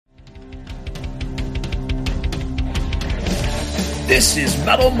This is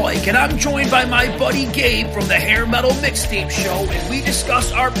Metal Mike, and I'm joined by my buddy Gabe from the Hair Metal Mixtape Show, and we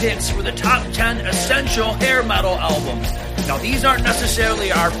discuss our picks for the top 10 essential hair metal albums. Now, these aren't necessarily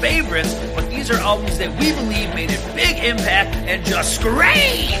our favorites, but these are albums that we believe made a big impact and just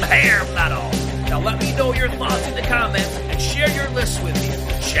scream hair metal. Now, let me know your thoughts in the comments and share your list with me.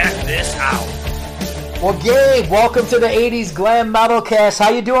 Check this out. Well, Gabe, welcome to the 80s Glam Metal Cast. How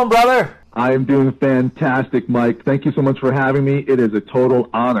you doing, brother? I am doing fantastic, Mike. Thank you so much for having me. It is a total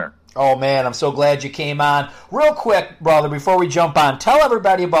honor. Oh, man, I'm so glad you came on. Real quick, brother, before we jump on, tell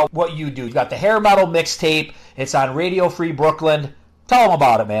everybody about what you do. You got the Hair Metal Mixtape. It's on Radio Free Brooklyn. Tell them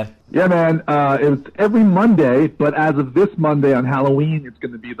about it, man. Yeah, man. It's every Monday, but as of this Monday on Halloween, it's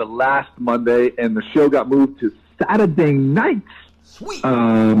going to be the last Monday, and the show got moved to Saturday nights. Sweet.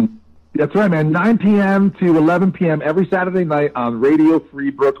 That's right, man. 9 p.m. to 11 p.m. every Saturday night on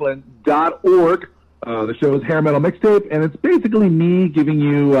RadioFreeBrooklyn.org. The show is Hair Metal Mixtape, and it's basically me giving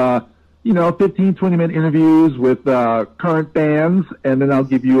you, 15, 20-minute interviews with current bands, and then I'll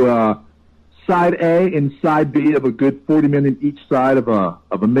give you side A and side B of a good 40-minute each side of a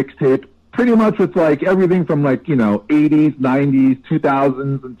mixtape. Pretty much with like everything from 80s, 90s,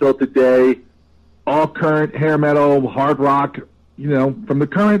 2000s until today, all current hair metal, hard rock. From the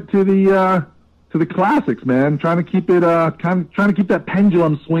current to the classics, man. Trying to keep it, trying to keep that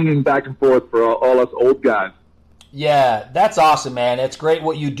pendulum swinging back and forth for all us old guys. Yeah, that's awesome, man. It's great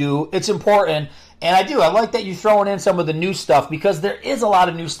what you do. It's important, and I like that you're throwing in some of the new stuff because there is a lot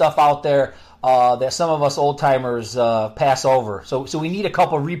of new stuff out there that some of us old timers pass over. So we need a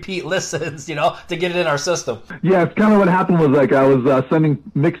couple repeat listens, to get it in our system. Yeah, it's kind of what happened was I was sending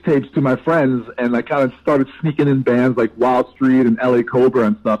mixtapes to my friends, and I kind of started sneaking in bands like Wild Street and LA Cobra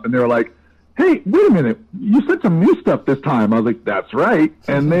and stuff, and they were like, "Hey, wait a minute, you said some new stuff this time." I was like, "That's right,"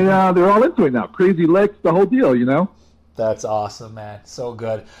 and they're all into it now. Crazy Licks, the whole deal, That's awesome, man. So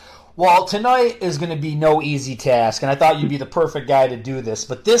good. Well, tonight is going to be no easy task, and I thought you'd be the perfect guy to do this.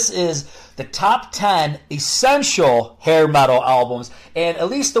 But this is the top 10 essential hair metal albums. And at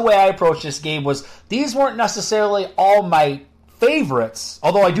least the way I approached this game was these weren't necessarily all my favorites,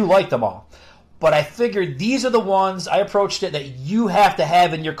 although I do like them all. But I figured these are the ones, I approached it, that you have to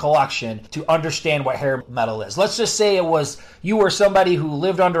have in your collection to understand what hair metal is. Let's just say you were somebody who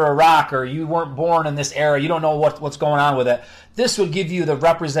lived under a rock or you weren't born in this era, you don't know what's going on with it. This would give you the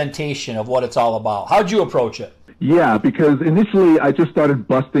representation of what it's all about. How'd you approach it? Yeah, because initially I just started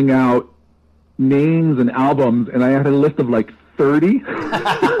busting out names and albums, and I had a list of 30.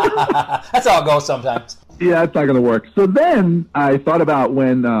 That's how it goes sometimes. Yeah, it's not going to work. So then I thought about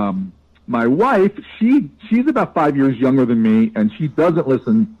when my wife, she's about 5 years younger than me, and she doesn't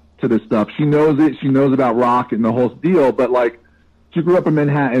listen to this stuff. She knows it. She knows about rock and the whole deal, but she grew up in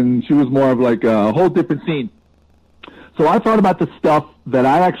Manhattan. She was more of a whole different scene. So I thought about the stuff that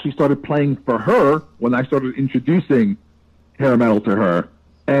I actually started playing for her when I started introducing hair metal to her.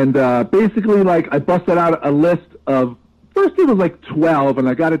 And basically, I busted out a list of, first it was 12, and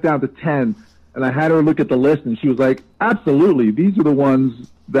I got it down to 10. And I had her look at the list, and she was like, absolutely, these are the ones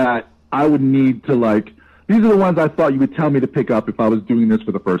that I would need to these are the ones I thought you would tell me to pick up if I was doing this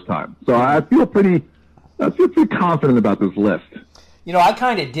for the first time. So I feel pretty confident about this list. I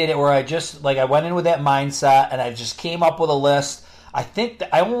kind of did it where I just, I went in with that mindset and I just came up with a list. I think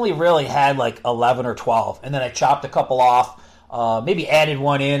that I only really had 11 or 12, and then I chopped a couple off, maybe added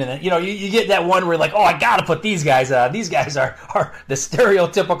one in, and then, you get that one where oh, I got to put these guys on. These guys are the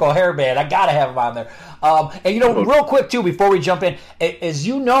stereotypical hair band. I got to have them on there. And, real quick, too, before we jump in, as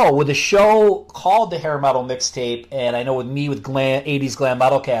you know, with a show called the Hair Metal Mixtape, and I know with me with 80s Glam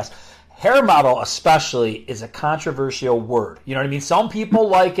Metal Cast, hair metal especially is a controversial word. You know what I mean? Some people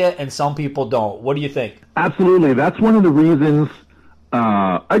like it and some people don't. What do you think? Absolutely. That's one of the reasons.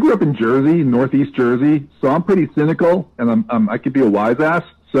 I grew up in Jersey, Northeast Jersey, so I'm pretty cynical, and I could be a wise ass.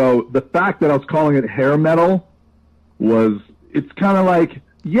 So the fact that I was calling it hair metal it's kind of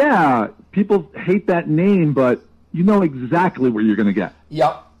yeah, people hate that name, but you know exactly what you're going to get.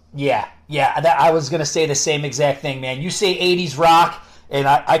 Yep. Yeah. I was going to say the same exact thing, man. You say 80s rock, and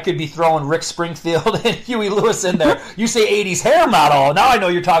I could be throwing Rick Springfield and Huey Lewis in there. You say 80s hair metal, now I know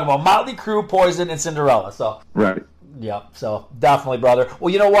you're talking about Motley Crue, Poison, and Cinderella. So right. Yeah, so definitely, brother. Well,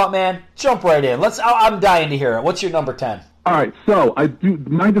 you know what, man? Jump right in. I'm dying to hear it. What's your number 10? All right, so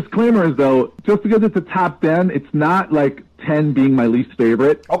my disclaimer is, though, just because it's a top 10, it's not 10 being my least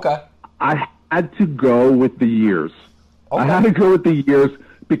favorite. Okay. I had to go with the years. Okay. I had to go with the years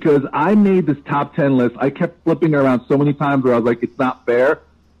because I made this top 10 list. I kept flipping around so many times where I was like, it's not fair.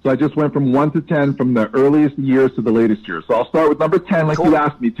 So I just went from 1 to 10 from the earliest years to the latest years. So I'll start with number 10 like you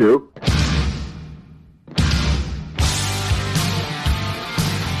asked me to.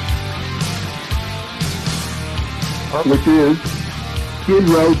 which is Skid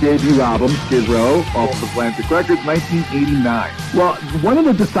Row debut album, Skid Row, off of Atlantic Records, 1989. Well, one of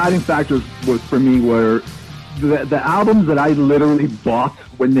the deciding factors for me were the albums that I literally bought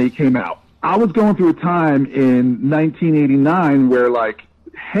when they came out. I was going through a time in 1989 where, like,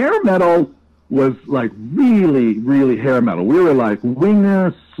 hair metal was, like, really, really hair metal. We were like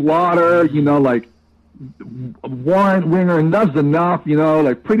Winger, Slaughter, you know, like Warrant, Winger, Enough's Enough, you know,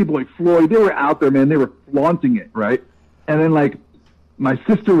 like Pretty Boy Floyd. They were out there, man. They were flaunting it, right? And then, like, my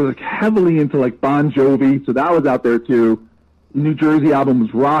sister was, like, heavily into, like, Bon Jovi, so that was out there too. New Jersey album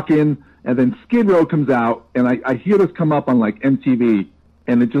was rocking, and then Skid Row comes out, and I hear this come up on, like, MTV,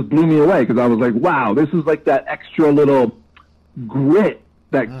 and it just blew me away because I was like, wow, this is like that extra little grit,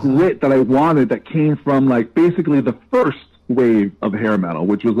 grit that I wanted that came from, like, basically the first wave of hair metal,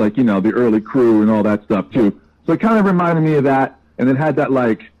 which was, like, you know, the early Crew and all that stuff too. So it kind of reminded me of that, and it had that,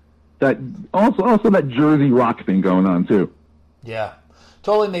 like, that also that Jersey rock thing going on too. Yeah.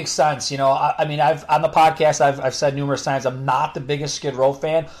 Totally makes sense. You know, I mean, on the podcast, I've said numerous times, I'm not the biggest Skid Row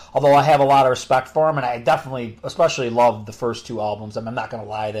fan, although I have a lot of respect for him, and I definitely, especially love the first two albums. I mean, I'm not going to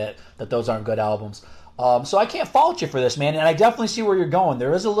lie that those aren't good albums. So I can't fault you for this, man, and I definitely see where you're going.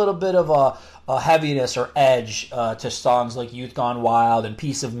 There is a little bit of a heaviness or edge to songs like Youth Gone Wild and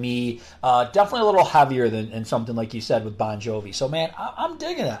Piece of Me. Definitely a little heavier than something like you said with Bon Jovi. So, man, I'm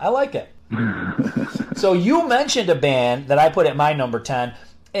digging it. I like it. So you mentioned a band that I put at my number 10,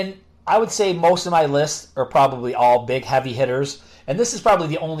 and I would say most of my lists are probably all big heavy hitters, and this is probably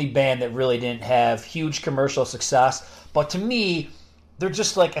the only band that really didn't have huge commercial success, but to me, they're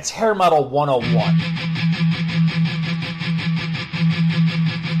just like, it's hair metal 101.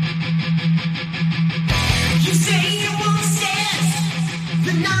 You say you won't stand,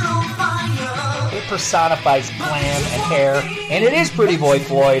 you're not on fire. It personifies glam and hair, and it is Pretty Boy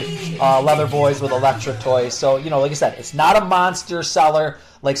Floyd. Leather Boys with Electric Toys. So, you know, like I said, it's not a monster seller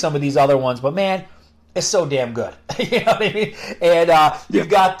like some of these other ones, but man, it's so damn good. You know what I mean? And you've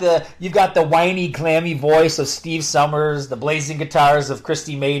got the whiny, clammy voice of Steve Summers, the blazing guitars of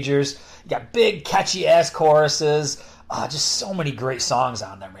Christy Majors. You got big, catchy ass choruses. Just so many great songs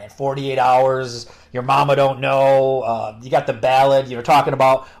on there, man. 48 Hours, Your Mama Don't Know. You got the ballad. You were talking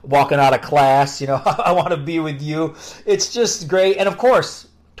about walking out of class. You know, I Want to Be With You. It's just great, and of course,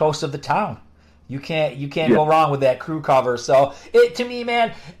 Toast of the Town. You can't go wrong with that Crew cover. So to me,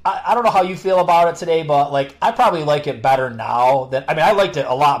 man, I don't know how you feel about it today, but like I probably like it better now than I liked it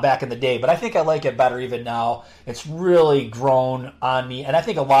a lot back in the day, but I think I like it better even now. It's really grown on me, and I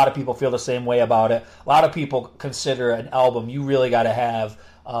think a lot of people feel the same way about it. A lot of people consider an album you really got to have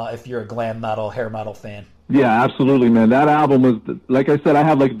if you're a glam metal, hair metal fan. Yeah, absolutely, man. That album was, like I said, I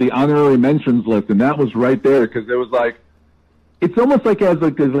had like the honorary mentions list, and that was right there because it was like, it's almost like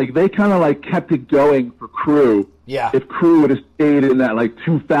like they kind of like kept it going for Crew. Yeah. If Crew would have stayed in that like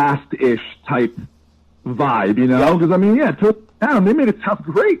Too Fast-ish type vibe, you know? Because I mean, yeah, they made it sound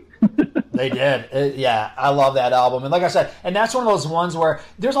great. They did. Yeah, I love that album. And like I said, and that's one of those ones where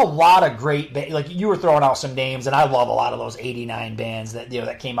there's a lot of great like you were throwing out some names, and I love a lot of those 89 bands that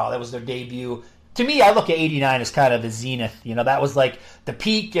that came out. That was their debut. To me, I look at 89 as kind of the zenith. You know, that was like the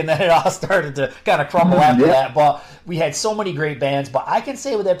peak, and then it all started to kind of crumble after that. But we had so many great bands. But I can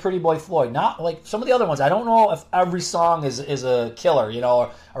say with that Pretty Boy Floyd, not like some of the other ones, I don't know if every song is a killer, you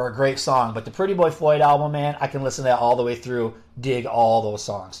know, or a great song. But the Pretty Boy Floyd album, man, I can listen to that all the way through, dig all those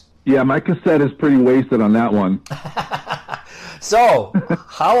songs. Yeah, my cassette is pretty wasted on that one. So,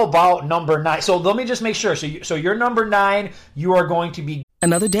 how about number 9? So let me just make sure. So you're number 9. You are going to be...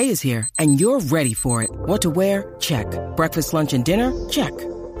 Another day is here, and you're ready for it. What to wear? Check. Breakfast, lunch, and dinner? Check.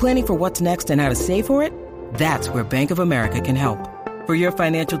 Planning for what's next and how to save for it? That's where Bank of America can help. For your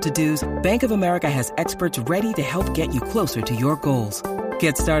financial to-dos, Bank of America has experts ready to help get you closer to your goals.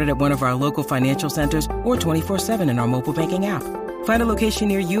 Get started at one of our local financial centers or 24/7 in our mobile banking app. Find a location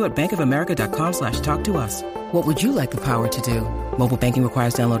near you at bankofamerica.com/talktous. What would you like the power to do? Mobile banking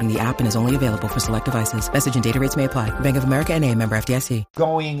requires downloading the app and is only available for select devices. Message and data rates may apply. Bank of America NA, member FDIC.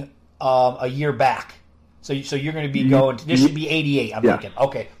 Going a year back. So you're going to be going, this should be 88, I'm thinking.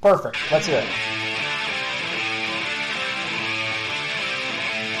 Okay, perfect. Let's hear it.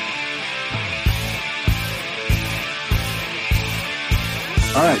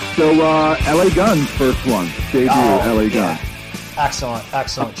 All right, so LA Guns, first one. Debut, LA Guns.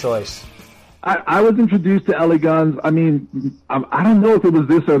 Excellent choice. I was introduced to LA Guns. I mean, I don't know if it was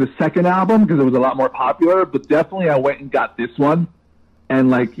this or the second album because it was a lot more popular, but definitely I went and got this one.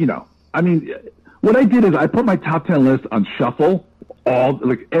 And like, you know, I mean, what I did is I put my top 10 list on shuffle,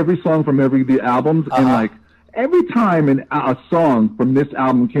 every song from every of the albums, and every time a song from this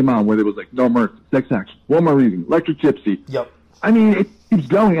album came on, whether it was like No Mercy, Sex Action, One More Reading, Electric Gypsy. Yep. I mean, it keeps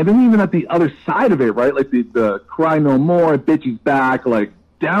going. And then even at the other side of it, right? Like the Cry No More, Bitch Is Back, like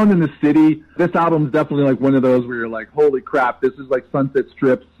Down in the City. This album's definitely like one of those where you're like, holy crap, this is like Sunset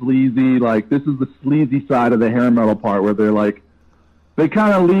Strip, sleazy. Like, this is the sleazy side of the hair metal part where they're like, they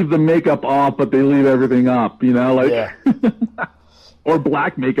kind of leave the makeup off, but they leave everything up, you know? Like, Yeah. or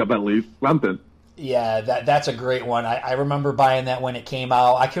black makeup at least, something. Yeah, that's a great one. I remember buying that when it came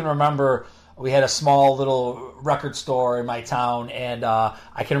out. I can remember we had a small little record store in my town, and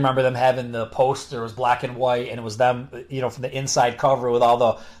I can remember them having the poster. It was black and white, and it was them, you know, from the inside cover with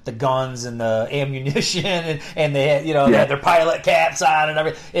all the guns and the ammunition, and they had, you know, they had their pilot caps on and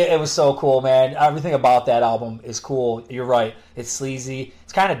everything. It was so cool, man. Everything about that album is cool. You're right. It's sleazy.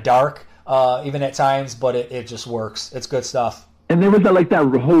 It's kind of dark, even at times, but it just works. It's good stuff. And there was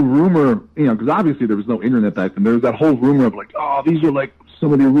that whole rumor, you know, because obviously there was no internet back then. There was that whole rumor of like, oh, these are like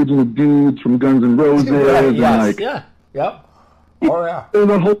some of the original dudes from Guns N' Roses. Right, and yes, like, yeah, yep. Oh, yeah. There was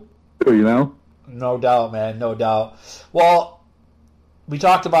that whole, you know? No doubt, man, no doubt. Well, we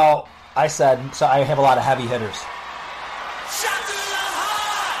talked about, I said, so I have a lot of heavy hitters. Shot to the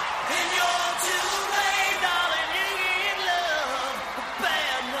heart, and you're too late, darling. You in love, a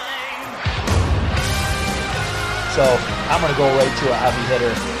bad name. So I'm going to go right to a heavy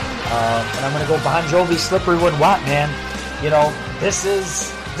hitter. And I'm going to go Bon Jovi, Slippery When Wet, man. You know, this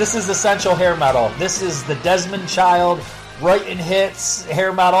is essential hair metal. This is the Desmond Child writing hits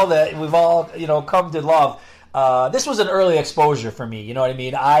hair metal that we've all, you know, come to love. This was an early exposure for me. You know what I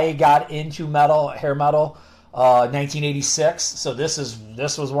mean? I got into metal, hair metal, 1986. So this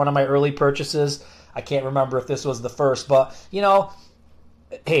was one of my early purchases. I can't remember if this was the first, but you know,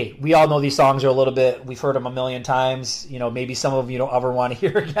 hey, we all know these songs are a little bit, we've heard them a million times. You know, maybe some of you don't ever want to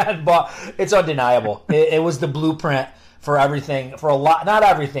hear again, but it's undeniable. It was the blueprint for everything, for a lot, not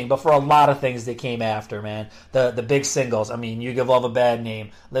everything, but for a lot of things that came after, man. The big singles, I mean, You Give Love a Bad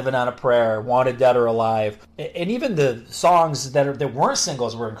Name, Living on a Prayer, Wanted Dead or Alive, and even the songs that weren't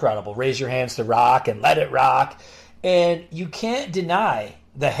singles were incredible. Raise Your Hands to Rock and Let It Rock. And you can't deny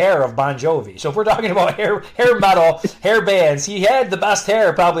the hair of Bon Jovi. So if we're talking about hair metal, hair bands, he had the best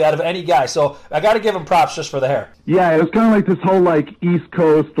hair probably out of any guy. So I got to give him props just for the hair. Yeah, it was kind of like this whole like East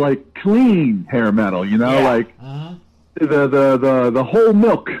Coast like clean hair metal, you know, like the whole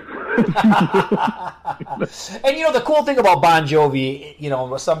milk. And you know, the cool thing about Bon Jovi, you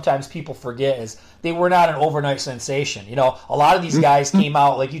know, sometimes people forget is they were not an overnight sensation. You know, a lot of these guys came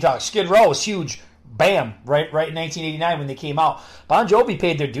out, like you talk, Skid Row was huge. Bam, right in 1989 when they came out. Bon Jovi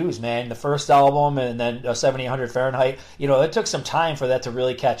paid their dues, man. The first album and then 7800 Fahrenheit. You know, it took some time for that to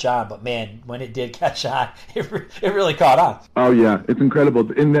really catch on, but man, when it did catch on, it really caught on. Oh yeah, it's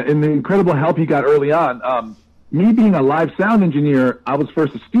incredible. In the incredible help he got early on. Me being a live sound engineer, I was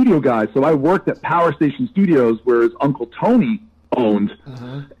first a studio guy, so I worked at Power Station Studios, where his Uncle Tony owned,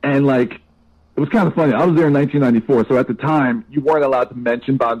 and like, it was kind of funny. I was there in 1994, so at the time, you weren't allowed to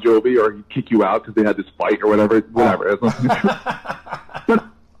mention Bon Jovi or he'd kick you out because they had this fight or whatever. But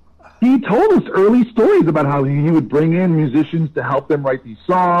he told us early stories about how he would bring in musicians to help them write these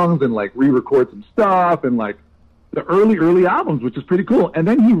songs and like re-record some stuff and like the early albums, which is pretty cool. And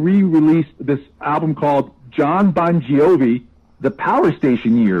then he re-released this album called John Bon Jovi, The Power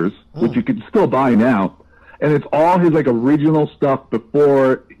Station Years, which you can still buy now. And it's all his like original stuff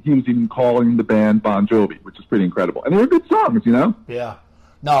before he was even calling the band Bon Jovi, which is pretty incredible. And they were good songs, you know? Yeah.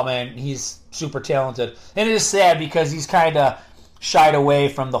 No, man, he's super talented. And it is sad because he's kind of shied away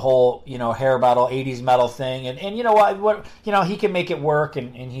from the whole, you know, hair metal, 80s metal thing. And you know what, you know, he can make it work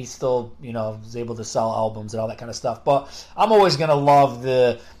and he still, you know, is able to sell albums and all that kind of stuff. But I'm always going to love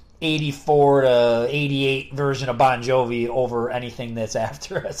the 84 to 88 version of Bon Jovi over anything that's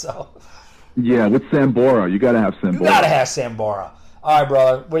after it, so... Yeah, with Sambora. You got to have Sambora. You got to have Sambora. All right,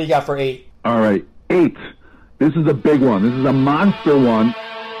 brother. What do you got for 8? All right, 8. This is a big one. This is a monster one.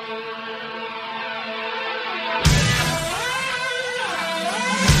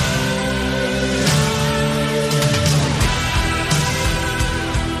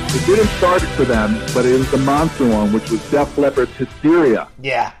 It didn't start for them, but it was the monster one, which was Def Leppard's Hysteria.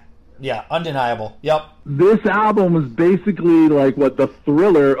 Yeah, undeniable. Yep. This album was basically like the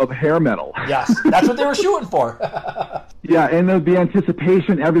Thriller of hair metal. Yes, that's what they were shooting for. Yeah, and the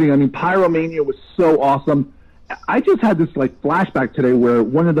anticipation, everything. I mean, Pyromania was so awesome. I just had this like flashback today where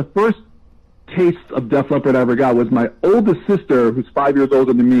one of the first tastes of Def Leppard I ever got was my oldest sister, who's 5 years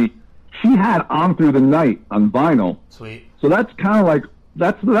older than me. She had On Through the Night on vinyl. Sweet. So that's kind of like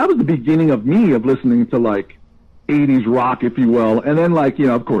that was the beginning of me of listening to like 80s rock, if you will. And then, like, you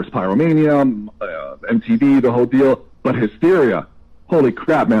know, of course, Pyromania, MTV, the whole deal. But Hysteria, holy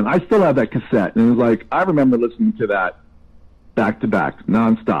crap, man! I still have that cassette, and it was like I remember listening to that back to back,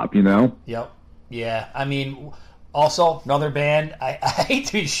 nonstop. You know? Yep. Yeah. I mean, also another band. I hate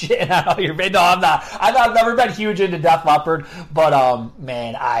to be shitting on all your band. No, I'm not. I've never been huge into Def Leppard, but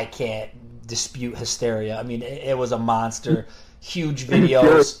man, I can't dispute Hysteria. I mean, it was a monster. Huge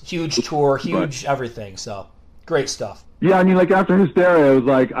videos, huge tour, huge everything. So great stuff. Yeah, I mean, like after Hysteria, it was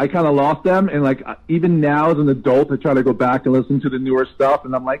like I kind of lost them, and like even now as an adult, I try to go back and listen to the newer stuff,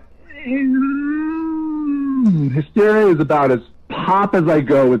 and I'm like, Hysteria is about as pop as I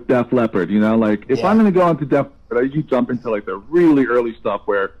go with Def Leppard. You know, like if I'm gonna go into Def Leppard, I usually jump into like the really early stuff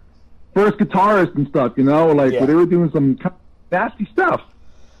where first guitarist and stuff. You know, like where they were doing some kind of nasty stuff.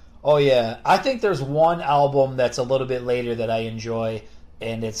 Oh, yeah. I think there's one album that's a little bit later that I enjoy,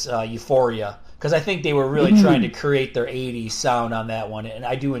 and it's Euphoria. Because I think they were really trying to create their 80s sound on that one, and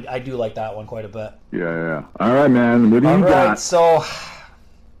I do like that one quite a bit. Yeah. All right, man. What do you got? So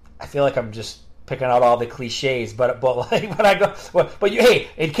I feel like I'm just picking out all the cliches, but hey,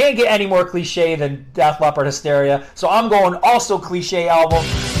 it can't get any more cliche than Def Leppard Hysteria, so I'm going also cliche album.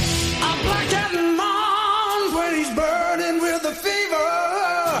 I'm black and long when he's burning with the fever.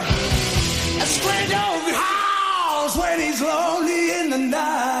 A stray dog howls when he's lonely in the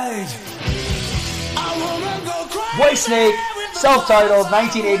night. A woman go crazy. Whitesnake, self-titled,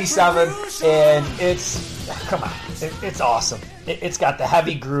 1987, and it's awesome. It's got the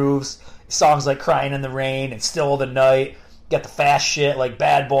heavy grooves, songs like "Crying in the Rain" and "Still of the Night." Got the fast shit like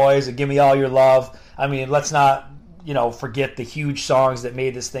 "Bad Boys" and "Give Me All Your Love." I mean, let's not forget the huge songs that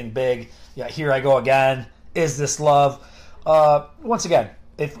made this thing big. Yeah, "Here I Go Again," "Is This Love?" Once again,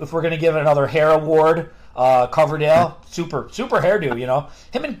 if we're gonna give it another hair award, Coverdale, super hairdo.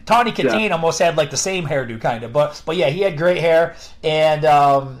 Him and Tawny Kitaen almost had like the same hairdo kind of, but yeah, he had great hair, and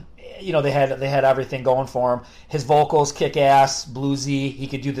they had everything going for him. His vocals kick ass, bluesy. He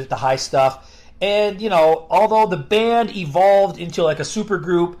could do the high stuff, and although the band evolved into like a super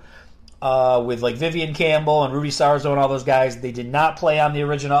group with like Vivian Campbell and Rudy Sarzo and all those guys, they did not play on the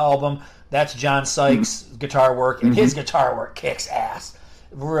original album. That's John Sykes' guitar work, and his guitar work kicks ass.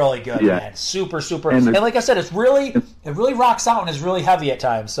 Really good, man. Super. And like I said, it really rocks out and is really heavy at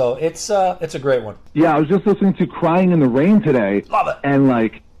times. So it's a great one. Yeah, I was just listening to "Crying in the Rain" today. Love it. And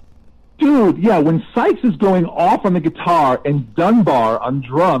like, dude, yeah, when Sykes is going off on the guitar and Dunbar on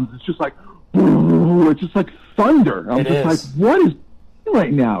drums, it's just like, it's just like thunder. I'm just like, what is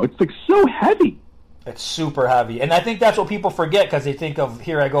right now? It's like so heavy. It's super heavy, and I think that's what people forget because they think of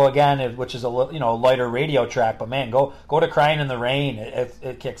 "Here I Go Again," which is a lighter radio track. But man, go to "Crying in the Rain."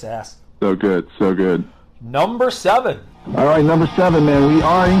 It kicks ass. So good. Number 7. All right, number 7, man. We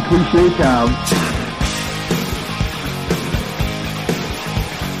are in Cliche Town.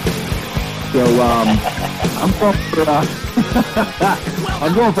 So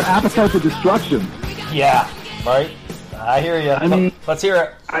I'm going for "Appetite for Destruction." Yeah, right. I hear you. I mean, let's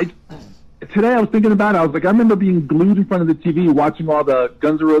hear it. Today I was thinking about it. I was like, I remember being glued in front of the TV watching all the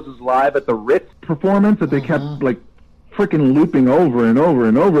Guns N' Roses live at the Ritz performance that they kept like freaking looping over and over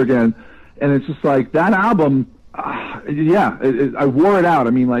and over again. And it's just like that album, I wore it out.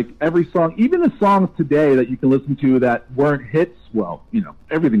 I mean, like every song, even the songs today that you can listen to that weren't hits. Well,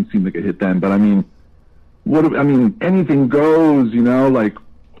 everything seemed like a hit then. But I mean, Anything Goes. Like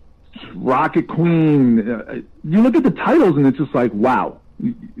Rocket Queen. You look at the titles and it's just like, wow.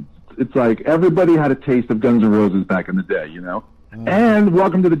 It's like everybody had a taste of Guns N' Roses back in the day, And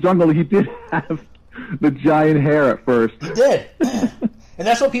Welcome to the Jungle, he did have the giant hair at first. He did. And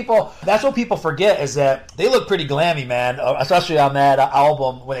that's what people forget is that they look pretty glammy, man, especially on that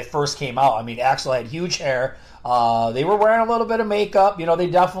album when they first came out. I mean, Axl had huge hair. They were wearing a little bit of makeup. They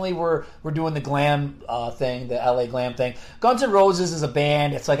definitely were doing the glam thing, the LA glam thing. Guns N' Roses is a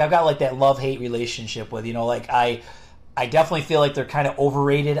band. It's like I've got like that love-hate relationship with, I definitely feel like they're kind of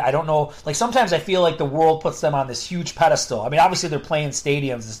overrated. I don't know. Like sometimes I feel like the world puts them on this huge pedestal. I mean, obviously they're playing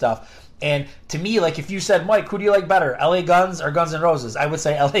stadiums and stuff. And to me, like if you said, Mike, who do you like better, LA Guns or Guns N' Roses? I would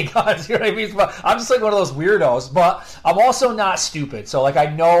say LA Guns. You know what I mean? But I'm just like one of those weirdos. But I'm also not stupid. So like I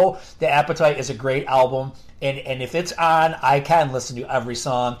know that Appetite is a great album. And if it's on, I can listen to every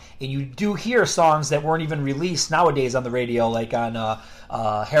song. And you do hear songs that weren't even released nowadays on the radio, like on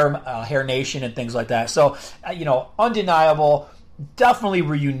Hair Nation and things like that. So, undeniable. Definitely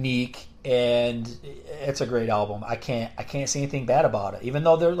were unique, and it's a great album. I can't say anything bad about it. Even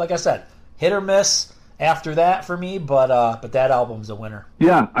though they're, like I said, hit or miss after that for me. But that album's a winner.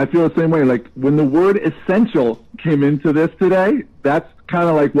 Yeah, I feel the same way. Like when the word essential came into this today, that's kind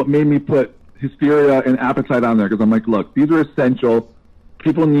of like what made me put Hysteria and Appetite on there, because I'm like, look, these are essential.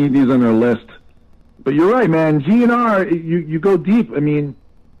 People need these on their list. But you're right, man. GNR, you go deep. I mean,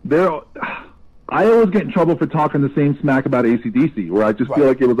 I always get in trouble for talking the same smack about AC/DC, where I just feel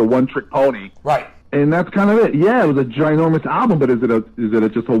like it was a one-trick pony. Right. And that's kind of it. Yeah, it was a ginormous album, but is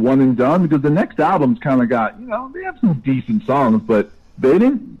it just a one and done? Because the next album's kind of got, they have some decent songs, but they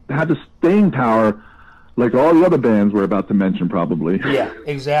didn't have the staying power like all the other bands we're about to mention, probably. Yeah,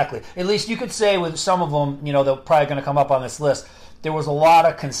 exactly. At least you could say with some of them, they're probably going to come up on this list. There was a lot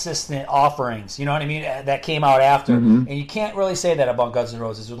of consistent offerings, you know what I mean, that came out after. And you can't really say that about Guns N'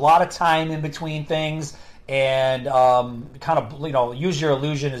 Roses. There's a lot of time in between things, and kind of, Use Your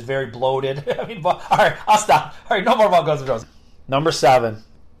Illusion is very bloated. I mean, all right, I'll stop. All right, no more about Guns N' Roses. Number 7.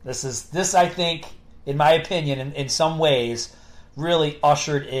 This I think, in my opinion, in some ways, really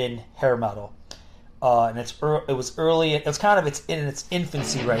ushered in hair metal. And it was early. It's kind of in its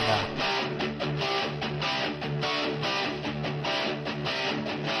infancy right now.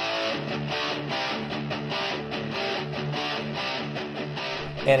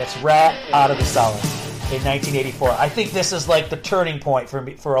 And it's Rat Out of the Cellar in 1984. I think this is like the turning point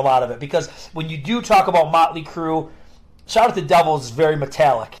for a lot of it, because when you do talk about Motley Crue, Shout at the Devil is very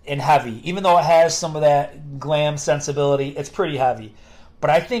metallic and heavy. Even though it has some of that glam sensibility, it's pretty heavy. But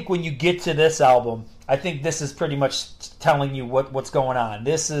I think when you get to this album, I think this is pretty much telling you what's going on.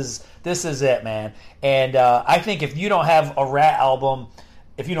 This is it, man. And I think if you don't have a Rat album,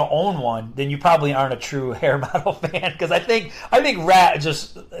 if you don't own one, then you probably aren't a true hair metal fan, because I think Rat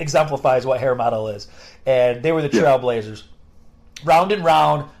just exemplifies what hair metal is. And they were the trailblazers. Round and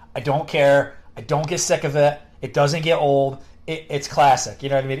Round, I don't care. I don't get sick of it. It doesn't get old. It's classic. You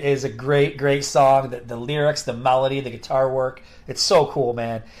know what I mean? It is a great, great song. The lyrics, the melody, the guitar work. It's so cool,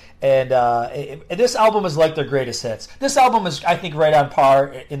 man. And this album is like their greatest hits. This album is, I think, right on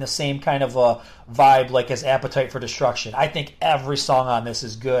par in the same kind of vibe like as Appetite for Destruction. I think every song on this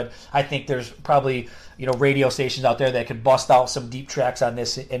is good. I think there's probably radio stations out there that could bust out some deep tracks on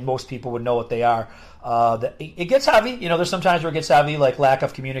this, and most people would know what they are. It gets heavy. There's some times where it gets heavy, like Lack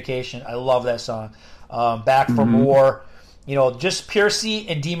of Communication. I love that song. Back for More. Just Piercy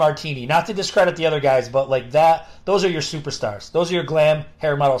and DeMartini. Not to discredit the other guys, but like that, those are your superstars. Those are your glam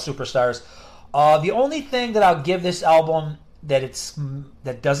hair metal superstars. The only thing that I'll give this album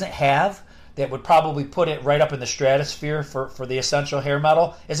that doesn't have, that would probably put it right up in the stratosphere for the essential hair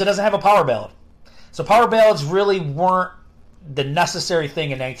metal, is it doesn't have a power ballad. So power ballads really weren't the necessary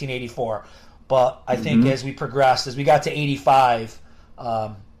thing in 1984. But I think as we progressed, as we got to 85,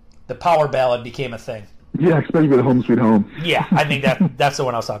 the power ballad became a thing. Yeah, especially with Home Sweet Home. Yeah, I think that's the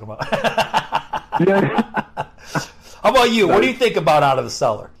one I was talking about. Yeah. How about you? What do you think about Out of the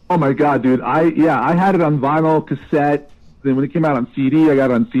Cellar? Oh my God, dude! I had it on vinyl, cassette. Then when it came out on CD, I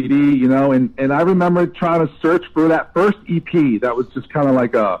got it on CD. And I remember trying to search for that first EP. That was just kind of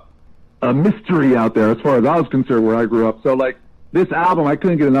like a mystery out there as far as I was concerned, where I grew up. So like this album, I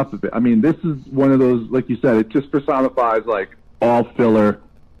couldn't get enough of it. I mean, this is one of those, like you said, it just personifies like all filler.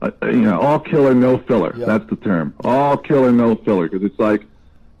 All killer, no filler. Yep. That's the term. All killer, no filler. Because it's like,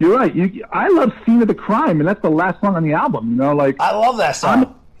 you're right. I love Scene of the Crime, and that's the last song on the album. I love that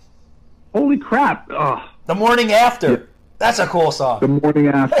song. Holy crap! The Morning After. Yeah. That's a cool song. The Morning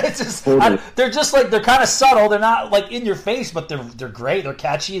After. It's just, they're just like, they're kind of subtle. They're not like in your face, but they're great. They're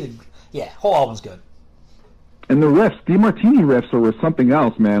catchy. Whole album's good. And the riffs, DeMartini riffs were something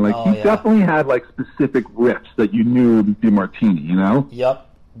else, man. Like he definitely had like specific riffs that you knew DeMartini. Yep.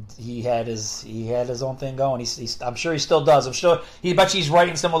 He had his own thing going. I'm sure he still does. I'm sure bet he's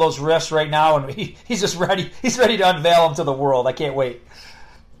writing some of those riffs right now, and he's just ready. He's ready to unveil them to the world. I can't wait.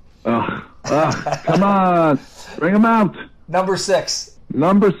 Come on, bring them out. Number 6.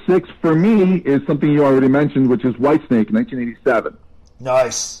 Number 6 for me is something you already mentioned, which is Whitesnake, 1987.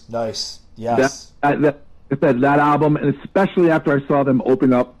 Nice. Yes. That album, and especially after I saw them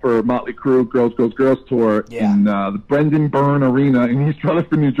open up for Motley Crue Girls Goes Girls tour in the Brendan Byrne Arena in East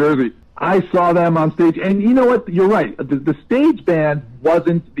Rutherford, New Jersey. I saw them on stage, and you know what? You're right. The stage band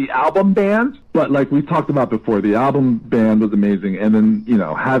wasn't the album band, but like we talked about before, the album band was amazing. And then,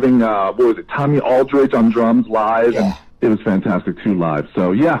 having, Tommy Aldridge on drums live, and it was fantastic too live.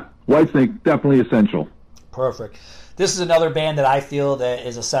 So yeah, Whitesnake, definitely essential. Perfect. This is another band that I feel that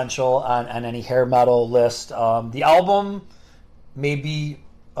is essential on any hair metal list. The album, maybe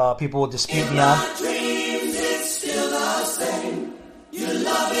people will dispute me on. Dreams, it's still the same. Your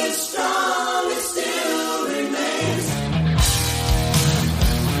love is strong, it still remains.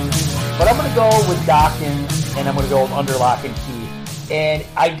 But I'm going to go with Dokken, and I'm going to go with Under Lock and Key. And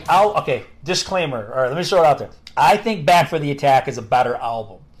disclaimer, all right, let me throw it out there. I think Back for the Attack is a better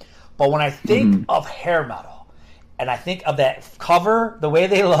album. But when I think of hair metal, And I think of that cover, the way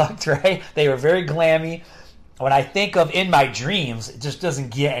they looked, right? They were very glammy. When I think of In My Dreams, it just doesn't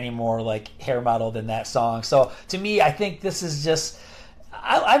get any more like hair metal than that song. So to me, I think this is just,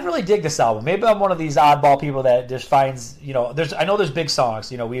 I really dig this album. Maybe I'm one of these oddball people that just finds, I know there's big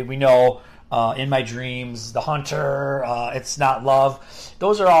songs. We know In My Dreams, The Hunter, It's Not Love.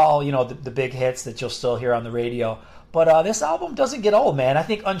 Those are all, the big hits that you'll still hear on the radio. But this album doesn't get old, man. I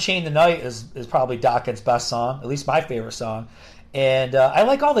think Unchained the Night is probably Dokken's best song, at least my favorite song. And I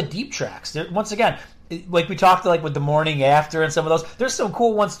like all the deep tracks. Once again, like we talked like with The Morning After and some of those, there's some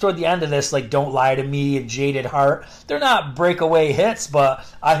cool ones toward the end of this, like Don't Lie to Me and Jaded Heart. They're not breakaway hits, but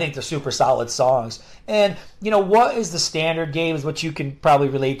I think they're super solid songs. And, what is the standard, Gabe, is what you can probably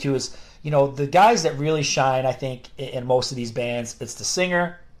relate to is, the guys that really shine, I think, in most of these bands, it's the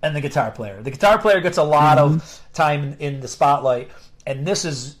singer and the guitar player. The guitar player gets a lot of time in the spotlight. And this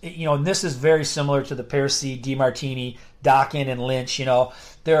is, very similar to the Pearcy, DeMartini, Dokken, and Lynch.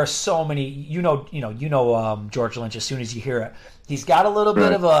 There are so many. George Lynch. As soon as you hear it, he's got a little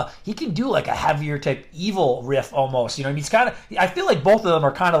bit of he can do like a heavier type evil riff almost. He's kind of. I feel like both of them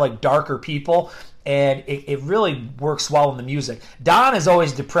are kind of like darker people, and it really works well in the music. Don is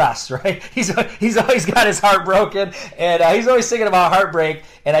always depressed, right? He's always got his heart broken, and he's always singing about heartbreak.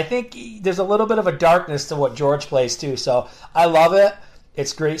 And I think there's a little bit of a darkness to what George plays too. So I love it.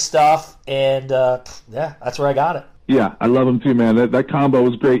 It's great stuff, and that's where I got it. Yeah, I love them too, man. That combo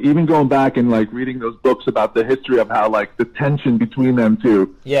was great. Even going back and like reading those books about the history of how like the tension between them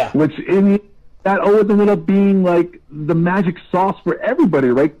two. Yeah. Which that always ended up being like the magic sauce for everybody,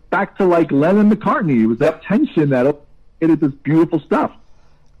 right? Back to like Lennon and McCartney. It was that tension that created this beautiful stuff.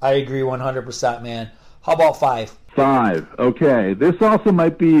 I agree 100%, man. How about 5? 5. Okay. This also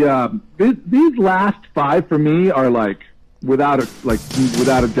might be these last 5 for me are like without a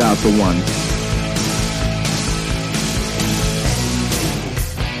doubt the one.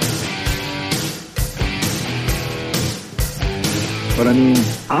 But I mean,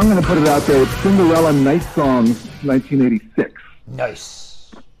 I'm going to put it out there with Cinderella Night Songs, 1986.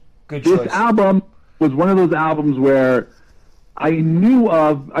 Nice. Good choice. This album was one of those albums where I knew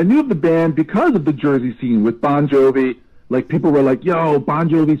of the band because of the Jersey scene with Bon Jovi. Like, people were like, yo, Bon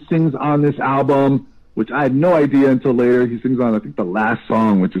Jovi sings on this album, which I had no idea until later. He sings on, I think, the last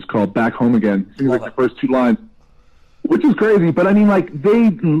song, which is called Back Home Again. He sings like the first 2 lines. Which is crazy, but I mean, like,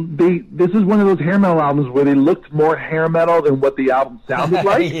 this is one of those hair metal albums where they looked more hair metal than what the album sounded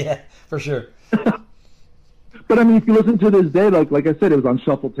like. Yeah, for sure. But I mean, if you listen to this day, like I said, it was on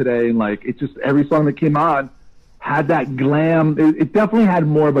shuffle today, and like, it just, every song that came on had that glam. It definitely had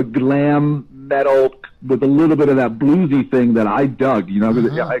more of a glam metal with a little bit of that bluesy thing that I dug,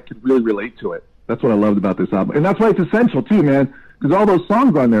 because I could really relate to it. That's what I loved about this album. And that's why it's essential too, man. Because all those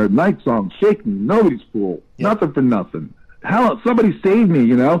songs on there, Night Song, Shake Me, Nobody's Fool, Nothing for Nothing. Hell, Somebody Save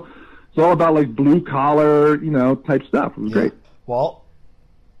Me, It's all about like blue collar, type stuff. It was great. Well,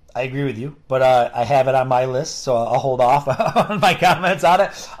 I agree with you, but I have it on my list, so I'll hold off on my comments on it.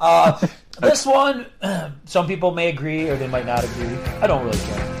 This one, some people may agree or they might not agree. I don't really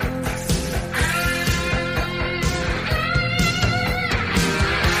care.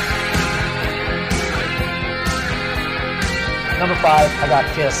 Number 5, I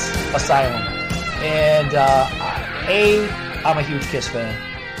got Kiss, Asylum. And I'm a huge Kiss fan.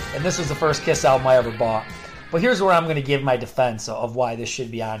 And this was the first Kiss album I ever bought. But here's where I'm going to give my defense of why this should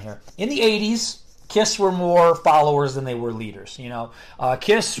be on here. In the 80s, Kiss were more followers than they were leaders.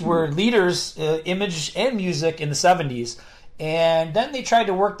 Kiss were leaders, image and music, in the 70s. And then they tried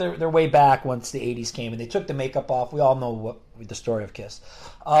to work their way back once the 80s came. And they took the makeup off. We all know the story of Kiss.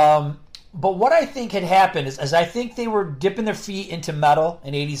 But what I think had happened is I think they were dipping their feet into metal,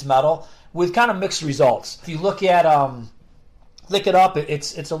 and 80s metal, with kind of mixed results. If you look at Lick It Up,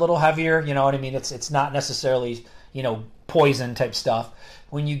 it's a little heavier, you know what I mean? It's not necessarily, Poison type stuff.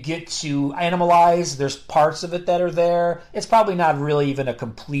 When you get to Animalize, there's parts of it that are there. It's probably not really even a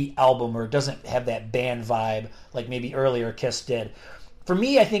complete album, or it doesn't have that band vibe like maybe earlier Kiss did. For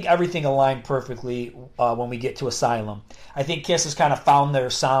me, I think everything aligned perfectly when we get to Asylum. I think Kiss has kind of found their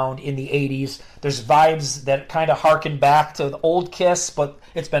sound in the 80s. There's vibes that kind of harken back to the old Kiss, but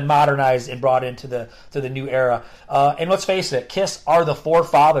it's been modernized and brought into the new era. And let's face it, Kiss are the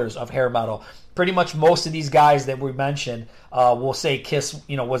forefathers of hair metal. Pretty much most of these guys that we mentioned will say Kiss,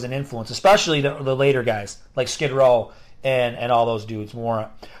 was an influence, especially the later guys like Skid Row and all those dudes, Warrant.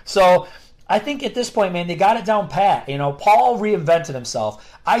 So I think at this point, man, they got it down pat. Paul reinvented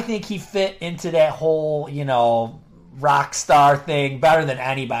himself. I think he fit into that whole, rock star thing better than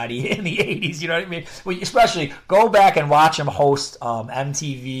anybody in the 80s. You know what I mean? Especially go back and watch him host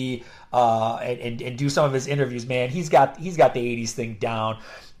MTV and do some of his interviews, man, he's got the 80s thing down.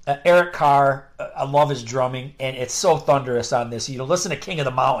 Eric Carr, I love his drumming, and it's so thunderous on this. Listen to King of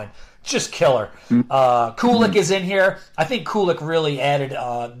the Mountain, just killer. Kulik is in here. I think Kulik really added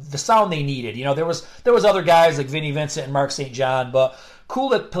the sound they needed. There was other guys like Vinnie Vincent and Mark St. John, but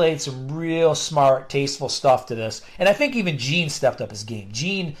Kulik played some real smart, tasteful stuff to this. And I think even Gene stepped up his game.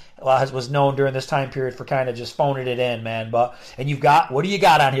 Gene was known during this time period for kind of just phoning it in, man. And you've got, what do you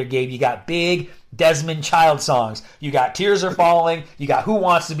got on here, Gabe? You got big Desmond Child songs. You got Tears Are Falling. You got Who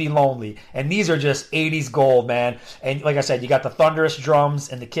Wants to Be Lonely. And these are just 80s gold, man. And like I said, you got the thunderous drums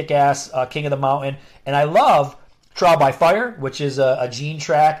and the kick-ass King of the Mountain. And I love Trial by Fire, which is a Gene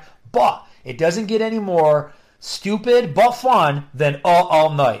track. But it doesn't get any more stupid but fun than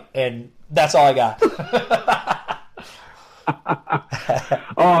All Night. And that's all I got.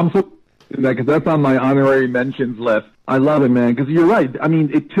 I'm so because that's on my honorary mentions list. I love it, man, because you're right. I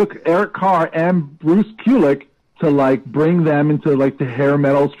mean, it took Eric Carr and Bruce Kulick to bring them into the hair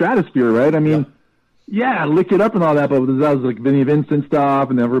metal stratosphere, right? I mean, yeah, Lick It Up and all that, but that was Vinnie Vincent stuff,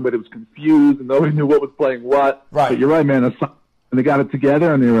 and everybody was confused, and nobody knew what was playing what. Right. But you're right, man. And they got it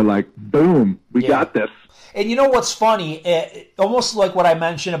together, and they were like, boom, we got this. And you know what's funny? Almost like what I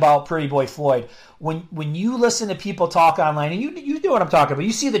mentioned about Pretty Boy Floyd. When you listen to people talk online, and you know what I'm talking about,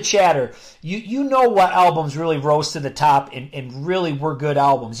 you see the chatter, you know what albums really rose to the top and really were good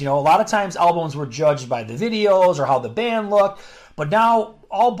albums. A lot of times albums were judged by the videos or how the band looked. But now,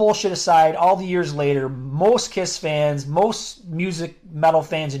 all bullshit aside, all the years later, most Kiss fans, most music metal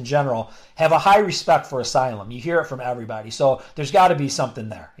fans in general, have a high respect for Asylum. You hear it from everybody. So there's got to be something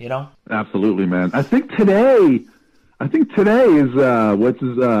there, Absolutely, man. I think today is what's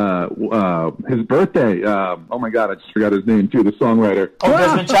his birthday. Oh my God, I just forgot his name too. The songwriter. Oh,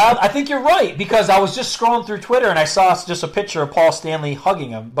 Desmond Child. I think you're right, because I was just scrolling through Twitter and I saw just a picture of Paul Stanley hugging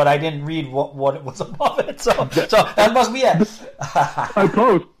him, but I didn't read what it was above it. So that must be it. I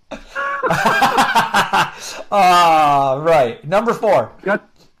post. Right. Number 4.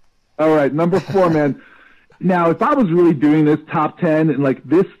 All right, number 4, man. Now, if I was really doing this top 10, and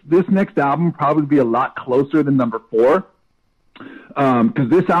this next album probably be a lot closer than number 4, because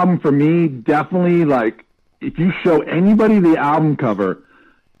this album for me definitely, if you show anybody the album cover,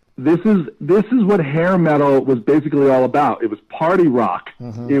 this is what hair metal was basically all about. It was party rock.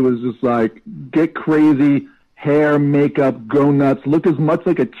 It was just get crazy, hair, makeup, go nuts, look as much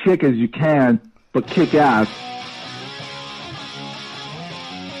like a chick as you can, but kick ass.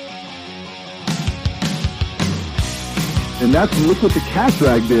 And that's Look What the Cat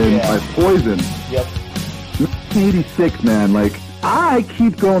Dragged In by Poison. Yep. 1986, man. I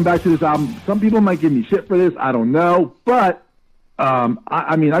keep going back to this album. Some people might give me shit for this. I don't know. But,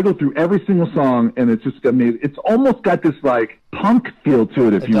 I go through every single song, and it's just amazing. It's almost got this, punk feel to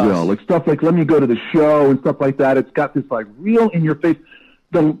it, if you will. Stuff like Let Me Go to the Show and stuff like that. It's got this, real in-your-face.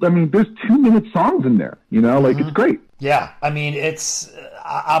 There's 2-minute songs in there, It's great. Yeah. I'm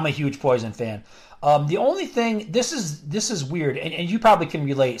a huge Poison fan. The only thing, this is weird, and you probably can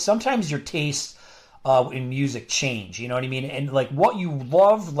relate. Sometimes your tastes in music change, you know what I mean? And what you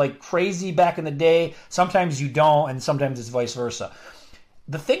loved crazy back in the day, sometimes you don't, and sometimes it's vice versa.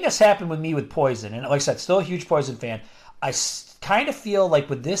 The thing that's happened with me with Poison, and like I said, still a huge Poison fan, I kind of feel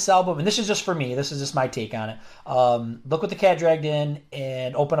with this album, and this is just for me, this is just my take on it, Look What the Cat Dragged In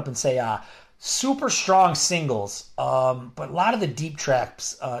and Open Up and Say Ah. Super strong singles, but a lot of the deep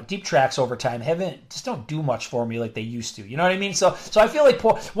tracks over time just don't do much for me like they used to. You know what I mean? So I feel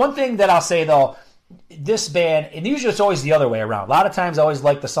one thing that I'll say though, this band, and usually it's always the other way around. A lot of times I always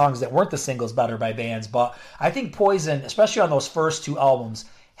like the songs that weren't the singles better by bands, but I think Poison, especially on those first 2 albums,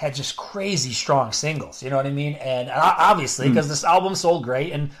 had just crazy strong singles, you know what I mean? And obviously, because this album sold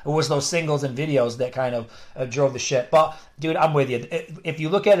great, and it was those singles and videos that kind of drove the shit. But, dude, I'm with you. If you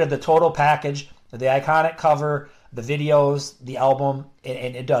look at it, the total package, the iconic cover, the videos, the album,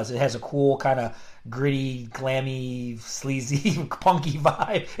 and it does. It has a cool kind of gritty, glammy, sleazy, punky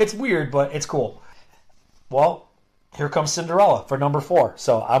vibe. It's weird, but it's cool. Well, here comes Cinderella for number 4.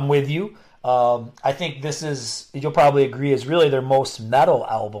 So I'm with you. I think this is, you'll probably agree, is really their most metal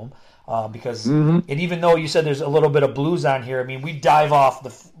album because, and even though you said there's a little bit of blues on here, we dive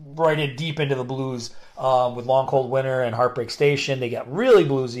off right in deep into the blues with Long Cold Winter and Heartbreak Station. They get really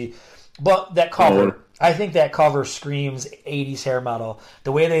bluesy, but that cover, I think that cover screams 80s hair metal.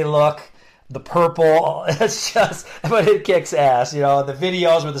 The way they look, the purple, it's just, but it kicks ass. The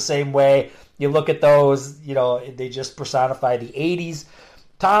videos were the same way. You look at those, they just personify the 80s.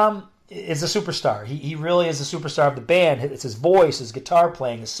 Tom is a superstar. He really is a superstar of the band. It's his voice, his guitar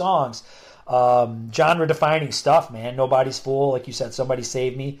playing, his songs. Genre-defining stuff, man. Nobody's Fool, like you said, Somebody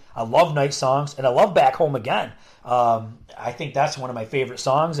Save Me. I love Night Songs, and I love Back Home Again. I think that's one of my favorite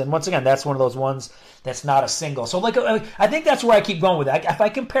songs, and once again, that's one of those ones that's not a single. So, like, I think that's where I keep going with it. If I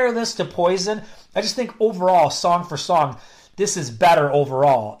compare this to Poison, I just think overall, song for song, this is better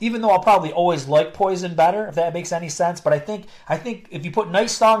overall. Even though I'll probably always like Poison better, if that makes any sense. But I think if you put Night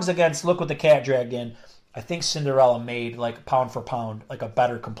Songs against Look What the Cat Dragged In, I think Cinderella made, like, pound for pound, like a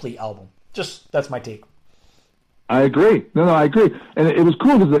better complete album. Just, that's my take. I agree. No, I agree. And it was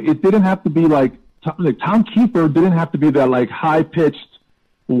cool because it didn't have to be like Tom Kiefer didn't have to be that like high pitched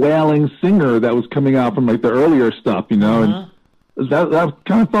wailing singer that was coming out from like the earlier stuff, you know. And that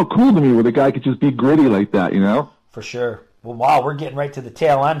kind of felt cool to me, where the guy could just be gritty like that, you know. For sure. Well, wow, we're getting right to the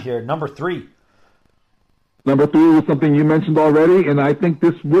tail end here. Number 3. Number 3 was something you mentioned already, and I think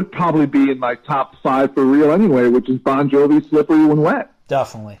this would probably be in my top 5 for real anyway, which is Bon Jovi's "Slippery When Wet."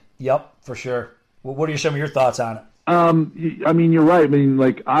 Definitely. Yep, for sure. Well, what are some of your thoughts on it? I mean, you're right. I mean,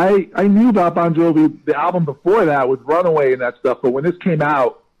 like, I knew about Bon Jovi, the album before that with Runaway and that stuff, but when this came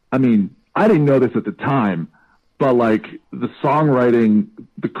out, I mean, I didn't know this at the time, but, like, the songwriting,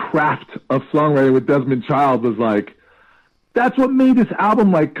 the craft of songwriting with Desmond Child was, like, that's what made this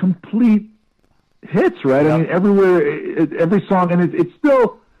album, like, complete hits, right? Yep. I mean, everywhere, every song, and it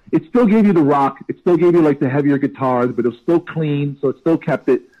still gave you the rock, it still gave you, like, the heavier guitars, but it was still clean, so it still kept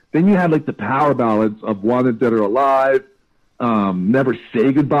it. Then you had, like, the power ballads of Wanted Dead or Alive, Never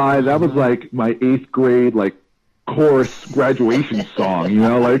Say Goodbye. That was, like, my 8th grade, like, chorus graduation song, you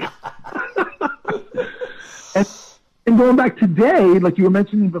know, like. and going back today, like you were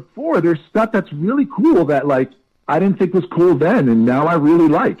mentioning before, there's stuff that's really cool that, like, I didn't think was cool then, and now I really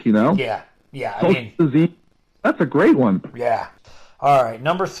like, you know? Yeah, I mean. That's a great one. Yeah. All right,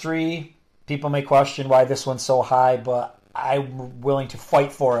 number 3. People may question why this one's so high, but I'm willing to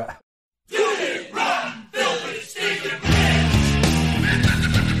fight for it.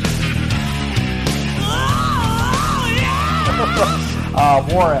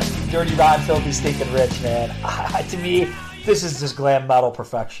 Warrant, Dirty Rotten Filthy Stinking Rich, man. To me, this is just glam metal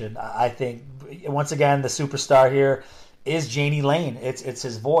perfection. I think, once again, the superstar here is Jani Lane. It's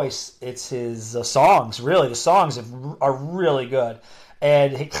his voice. It's his songs, really. The songs are really good.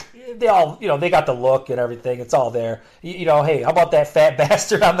 And they all, you know, they got the look and everything. It's all there. You know, hey, how about that fat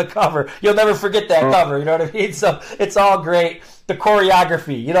bastard on the cover? You'll never forget that cover. You know what I mean? So it's all great. The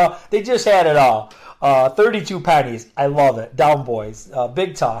choreography, you know, they just had it all. 32 Pennies, I love it. Down Boys,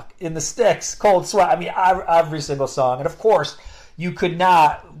 Big Talk, In the Sticks, Cold Sweat. I mean, every single song. And of course, you could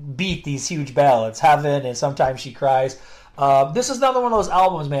not beat these huge ballads. Heaven and Sometimes She Cries. This is another one of those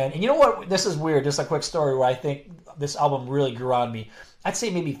albums, man. And you know what? This is weird. Just a quick story where I think this album really grew on me. I'd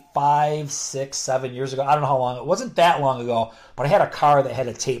say maybe 5, 6, 7 years ago. I don't know how long. It wasn't that long ago, but I had a car that had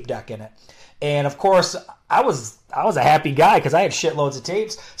a tape deck in it. And of course, I was a happy guy because I had shitloads of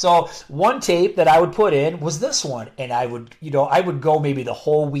tapes. So one tape that I would put in was this one, and I would go maybe the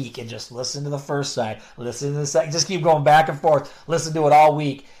whole week and just listen to the first side, listen to the second, just keep going back and forth, listen to it all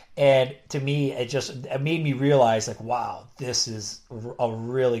week. And to me, it made me realize, like, wow, this is a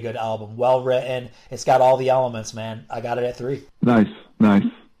really good album, well written. It's got all the elements, man. I got it at 3. Nice.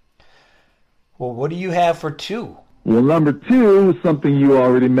 Well, what do you have for 2? Well, number 2 is something you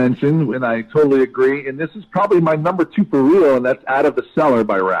already mentioned, and I totally agree. And this is probably my number 2 for real, and that's Out of the Cellar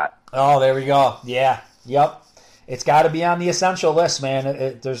by Rat. Oh, there we go. Yeah. Yep. It's got to be on the essential list,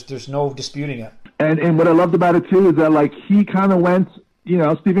 man. There's no disputing it. And what I loved about it, too, is that, like, he kind of went, you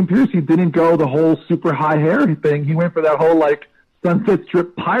know, Stephen Pierce, he didn't go the whole super high hair thing. He went for that whole, like, Sunset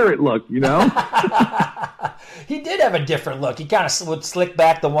Strip pirate look, you know? He did have a different look. He kind of would slick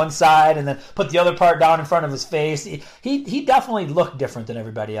back the one side and then put the other part down in front of his face. He definitely looked different than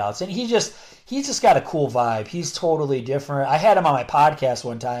everybody else. And he's just got a cool vibe. He's totally different. I had him on my podcast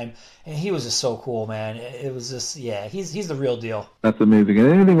one time, and he was just so cool, man. It was just, yeah, he's the real deal. That's amazing.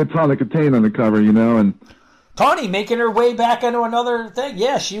 And anything with Tawny Katane on the cover, you know, and Tawny making her way back into another thing.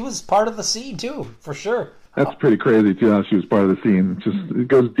 Yeah, she was part of the scene, too, for sure. That's pretty crazy, too, how she was part of the scene. It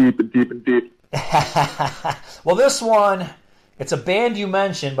goes deep and deep and deep. Well, this one, it's a band you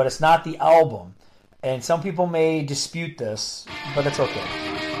mentioned, but it's not the album. And some people may dispute this, but it's okay.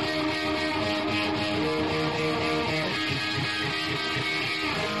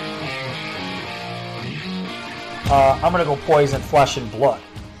 I'm going to go Poison, Flesh and Blood.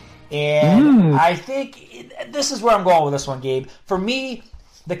 And I think this is where I'm going with this one, Gabe. For me,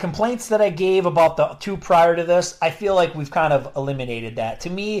 the complaints that I gave about the two prior to this, I feel like we've kind of eliminated that. To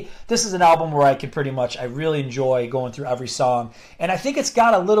me, this is an album where I really enjoy going through every song. And I think it's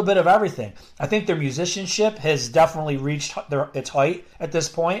got a little bit of everything. I think their musicianship has definitely reached its height at this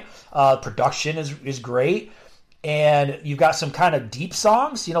point. Production is great. And you've got some kind of deep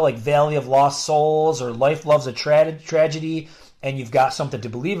songs, like Valley of Lost Souls or Life Loves a Tragedy. And you've got Something to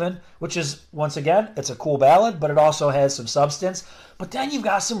Believe In, which is, once again, it's a cool ballad, but it also has some substance. But then you've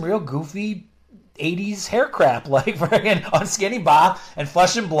got some real goofy 80s hair crap, like friggin' Unskinny Bop and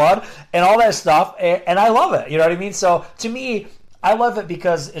Flesh and Blood and all that stuff. And I love it. You know what I mean? So to me, I love it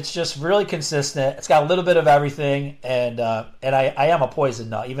because it's just really consistent. It's got a little bit of everything. And I am a Poison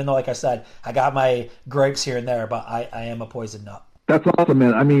nut, even though, like I said, I got my gripes here and there, but I am a Poison nut. That's awesome,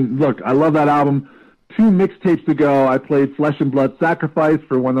 man. I mean, look, I love that album. 2 mixtapes ago, I played Flesh and Blood Sacrifice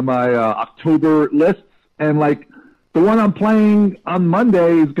for one of my October lists. And, like, the one I'm playing on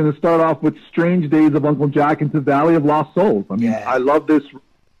Monday is going to start off with Strange Days of Uncle Jack into Valley of Lost Souls. I mean, I love this.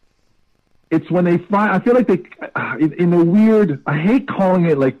 It's when they find, I feel like they, in a weird, I hate calling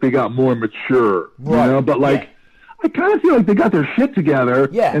it like they got more mature, but like, I kind of feel like they got their shit together.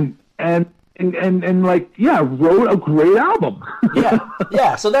 Yeah. And wrote a great album.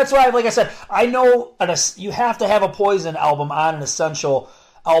 yeah. So that's why, like I said, I know you have to have a Poison album on an essential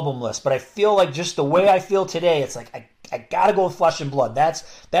album list, but I feel like just the way I feel today, it's like I gotta go with Flesh and Blood.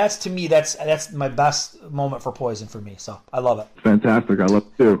 That's to me, that's my best moment for Poison for me. So I love it. Fantastic. I love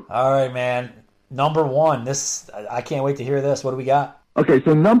it too. All right, man. Number 1. I can't wait to hear this. What do we got? Okay,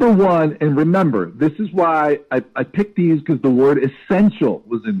 so number 1, and remember, this is why I picked these because the word essential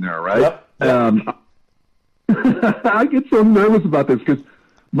was in there, right? Yep. I get so nervous about this because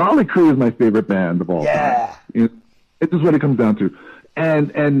Motley Crue is my favorite band of all time. It's just what it comes down to.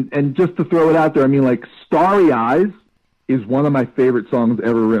 And just to throw it out there, I mean, like, Starry Eyes is one of my favorite songs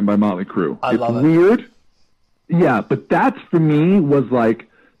ever written by Motley Crue. I love it. It's weird. Yeah, but that's, for me, was like,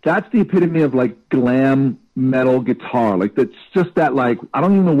 that's the epitome of, like, glam metal guitar. Like, that's just that, like, I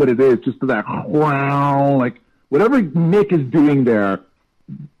don't even know what it is, just that, wow, like, whatever Mick is doing there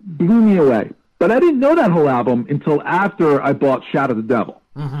blew me away. But I didn't know that whole album until after I bought Shout at the Devil.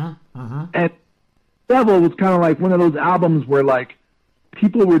 And Devil was kind of like one of those albums where, like,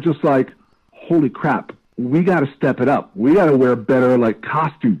 people were just like, holy crap, we got to step it up. We got to wear better, like,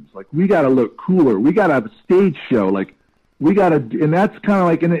 costumes. Like, we got to look cooler. We got to have a stage show. Like, we got to, and that's kind of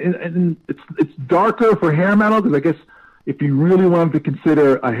like, and it's darker for hair metal, because I guess if you really wanted to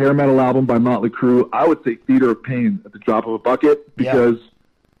consider a hair metal album by Motley Crue, I would say Theater of Pain at the Drop of a Bucket, because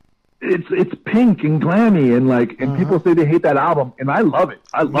it's pink and glammy, and like, and people say they hate that album, and I love it.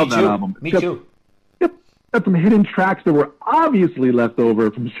 I love that album. Me too. Yep. Got some hidden tracks that were obviously left over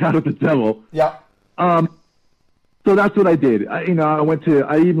from Shout at the Devil. Yeah. So that's what I did. I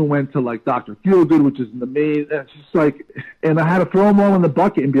even went to like Dr. Feelgood, which is in the main. It's just like, and I had to throw them all in the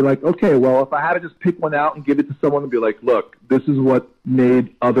bucket and be like, okay, well, if I had to just pick one out and give it to someone and be like, look, this is what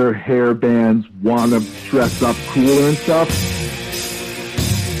made other hair bands want to dress up cooler and stuff.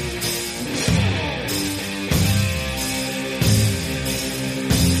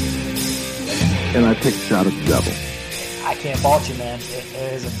 And I picked Shout at the Devil. I can't fault you, man. It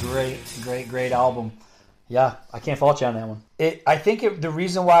is a great album. Yeah, I can't fault you on that one. I think the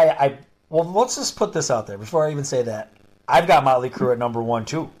reason why let's just put this out there before I even say that. I've got Motley Crue at number 1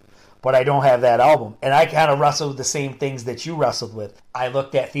 too, but I don't have that album. And I kind of wrestled with the same things that you wrestled with. I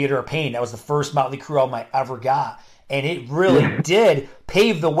looked at Theater of Pain. That was the first Motley Crue album I ever got. And it really did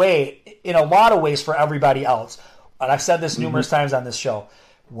pave the way in a lot of ways for everybody else. And I've said this numerous times on this show.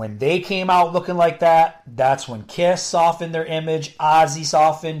 When they came out looking like that, that's when Kiss softened their image, Ozzy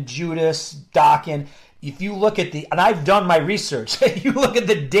softened, Judas, Dokken. If you look at and I've done my research, you look at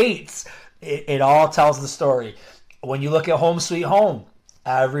the dates, it all tells the story. When you look at Home Sweet Home,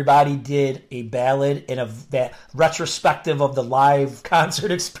 everybody did a ballad and a retrospective of the live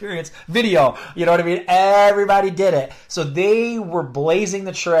concert experience video. You know what I mean? Everybody did it. So they were blazing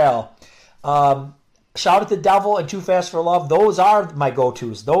the trail. Shout at the Devil and Too Fast for Love, those are my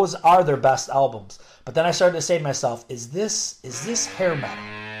go-tos. Those are their best albums. But then I started to say to myself, is this hair metal?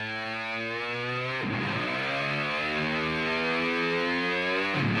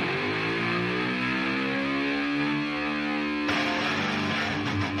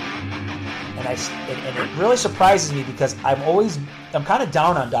 And it really surprises me because I'm kind of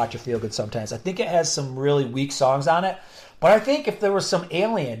down on Dr. Feelgood sometimes. I think it has some really weak songs on it. But I think if there was some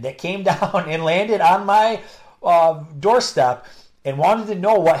alien that came down and landed on my doorstep and wanted to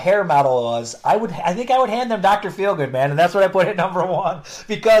know what hair metal was, I think I would hand them Dr. Feelgood, man. And that's what I put at number 1.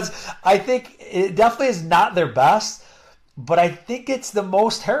 Because I think it definitely is not their best. but I think it's the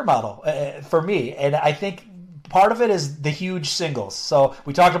most hair metal for me. And I think part of it is the huge singles. So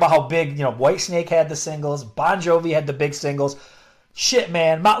we talked about how big, Whitesnake had the singles, Bon Jovi had the big singles. Shit,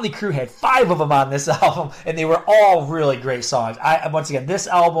 man, Motley Crue had 5 of them on this album, and they were all really great songs. Once again, this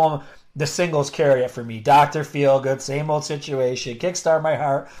album, the singles carry it for me. Dr. Feelgood, Same Old Situation, Kickstart My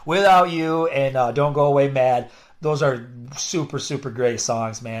Heart, Without You, and Don't Go Away Mad. Those are super, super great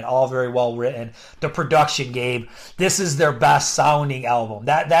songs, man. All very well written. The production, Gabe, this is their best sounding album.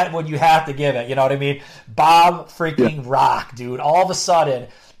 That one you have to give it, you know what I mean? Bob freaking Rock, dude. All of a sudden,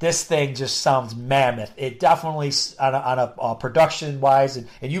 this thing just sounds mammoth. It definitely, on a production-wise,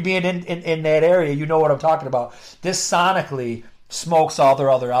 and you being in that area, you know what I'm talking about. This sonically smokes all their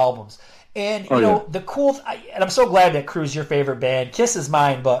other albums. And, the cool, and I'm so glad that Crue's your favorite band. Kiss is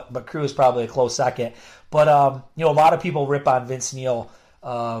mine, but Crue is probably a close second. But, a lot of people rip on Vince Neil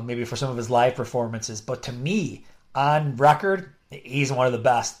maybe for some of his live performances. But to me, on record, he's one of the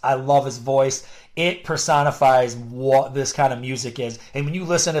best. I love his voice. It personifies what this kind of music is. And when you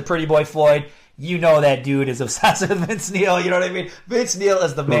listen to Pretty Boy Floyd, you know that dude is obsessed with Vince Neil. You know what I mean? Vince Neil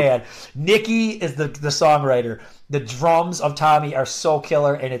is the man. Nicky is the songwriter. The drums of Tommy are so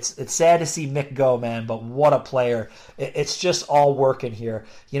killer, and it's sad to see Mick go, man, but what a player. It's just all working here.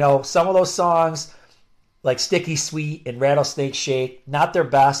 Some of those songs, like Sticky Sweet and Rattlesnake Shake, not their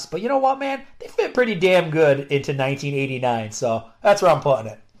best, but you know what, man? They fit pretty damn good into 1989, so that's where I'm putting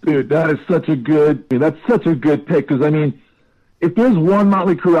it. Dude, that's such a good pick, because, if there's one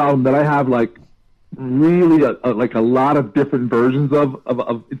Motley Crue album that I have, really a lot of different versions of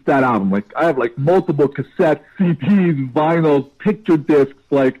it's that album. I have multiple cassettes, CDs, vinyls, picture discs,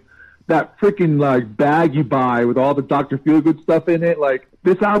 that freaking bag you buy with all the Dr. Feelgood stuff in it.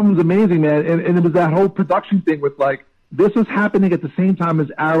 This album's amazing, man. And it was that whole production thing with this was happening at the same time as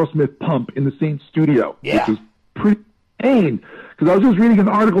Aerosmith Pump in the same studio, which is pretty insane. Because I was just reading an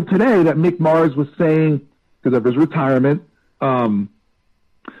article today that Mick Mars was saying, because of his retirement,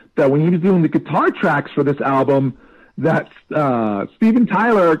 that when he was doing the guitar tracks for this album, that Steven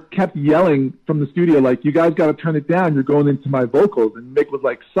Tyler kept yelling from the studio, you guys got to turn it down, you're going into my vocals. And Mick was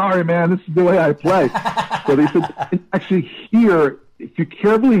like, sorry, man, this is the way I play. So they said, you can actually hear, if you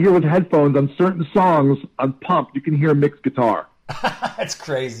carefully hear with headphones on certain songs on Pump, you can hear Mick's guitar. That's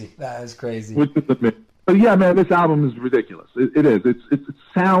crazy. That is crazy. Which is amazing. But yeah, man, this album is ridiculous. It is. It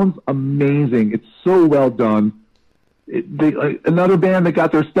sounds amazing. It's so well done. Another band that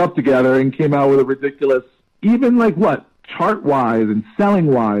got their stuff together and came out with a ridiculous, even chart-wise and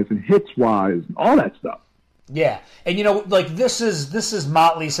selling-wise and hits-wise and all that stuff. Yeah, and this is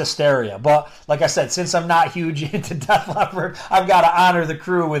Motley's hysteria. But like I said, since I'm not huge into Def Leppard, I've got to honor the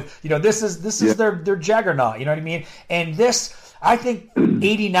Crue with this is their juggernaut. You know what I mean? And this, I think,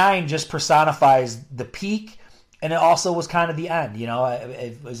 89 just personifies the peak. And it also was kind of the end,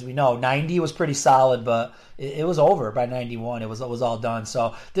 as we know, 90 was pretty solid, but it was over by 91. It was all done.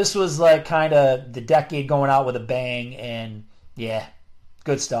 So this was kind of the decade going out with a bang, and yeah,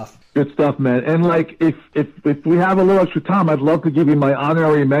 good stuff. Good stuff, man. And if we have a little extra time, I'd love to give you my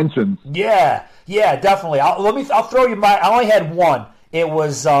honorary mentions. Yeah, definitely. I'll throw you my. I only had one. It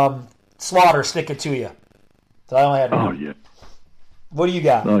was Slaughter, Stick It To You. So I only had one. Oh yeah. What do you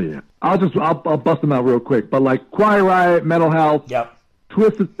got? Oh yeah. I'll bust them out real quick. But Quiet Riot, Mental Health, yep.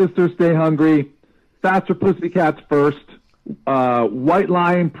 Twisted Sister, Stay Hungry, Faster Pussycats First, White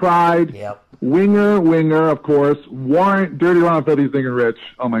Lion, Pride, yep. Winger, of course, Warrant, Dirty Ron, Filthy Singing Rich.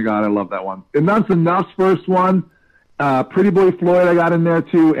 Oh my God, I love that one. Enough's Enough's first one, Pretty Boy Floyd I got in there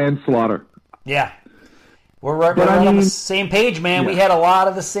too, and Slaughter. Yeah. We're right on the same page, man. Yeah. We had a lot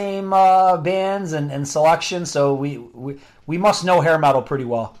of the same bands and selections, so we must know hair metal pretty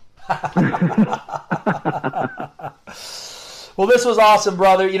well. Well, this was awesome,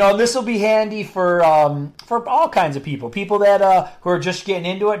 brother. This will be handy for all kinds of people that who are just getting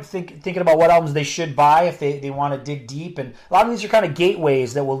into it, thinking about what albums they should buy if they want to dig deep. And a lot of these are kind of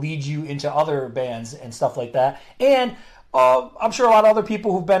gateways that will lead you into other bands and stuff like that. And I'm sure a lot of other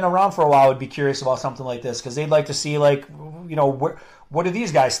people who've been around for a while would be curious about something like this because they'd like to see, what do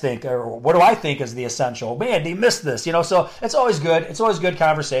these guys think, or what do I think is the essential? Man, they missed this, So it's always good. It's always good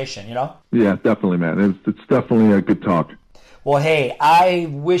conversation, Yeah, definitely, man. It's definitely a good talk. Well, hey, I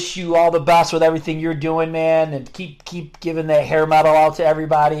wish you all the best with everything you're doing, man, and keep giving that hair metal out to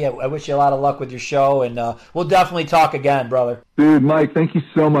everybody. I wish you a lot of luck with your show, and we'll definitely talk again, brother. Dude, Mike, thank you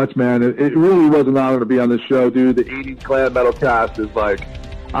so much, man. It really was an honor to be on the show, dude. The 80s Glam Metal Cast is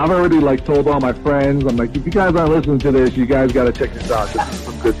I've already told all my friends. I'm if you guys aren't listening to this, you guys got to check this out. This is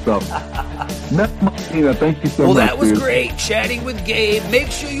some good stuff. No, thank you so much. Well, that was dude. great chatting with Gabe.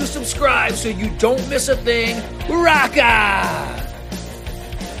 Make sure you subscribe so you don't miss a thing. Rocka!